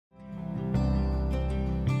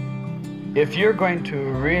If you're going to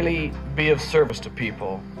really be of service to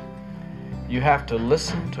people, you have to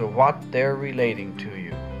listen to what they're relating to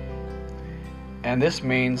you. And this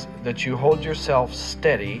means that you hold yourself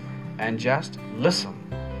steady and just listen.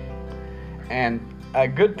 And a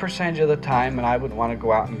good percentage of the time, and I wouldn't want to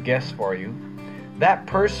go out and guess for you, that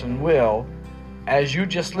person will, as you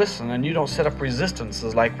just listen and you don't set up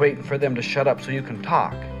resistances like waiting for them to shut up so you can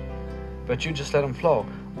talk, but you just let them flow,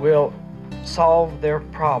 will solve their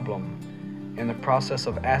problem in the process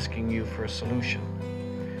of asking you for a solution.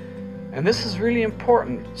 And this is really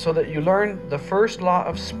important so that you learn the first law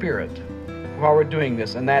of spirit while we're doing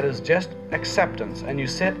this, and that is just acceptance. And you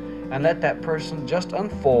sit and let that person just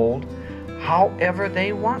unfold however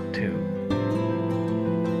they want to.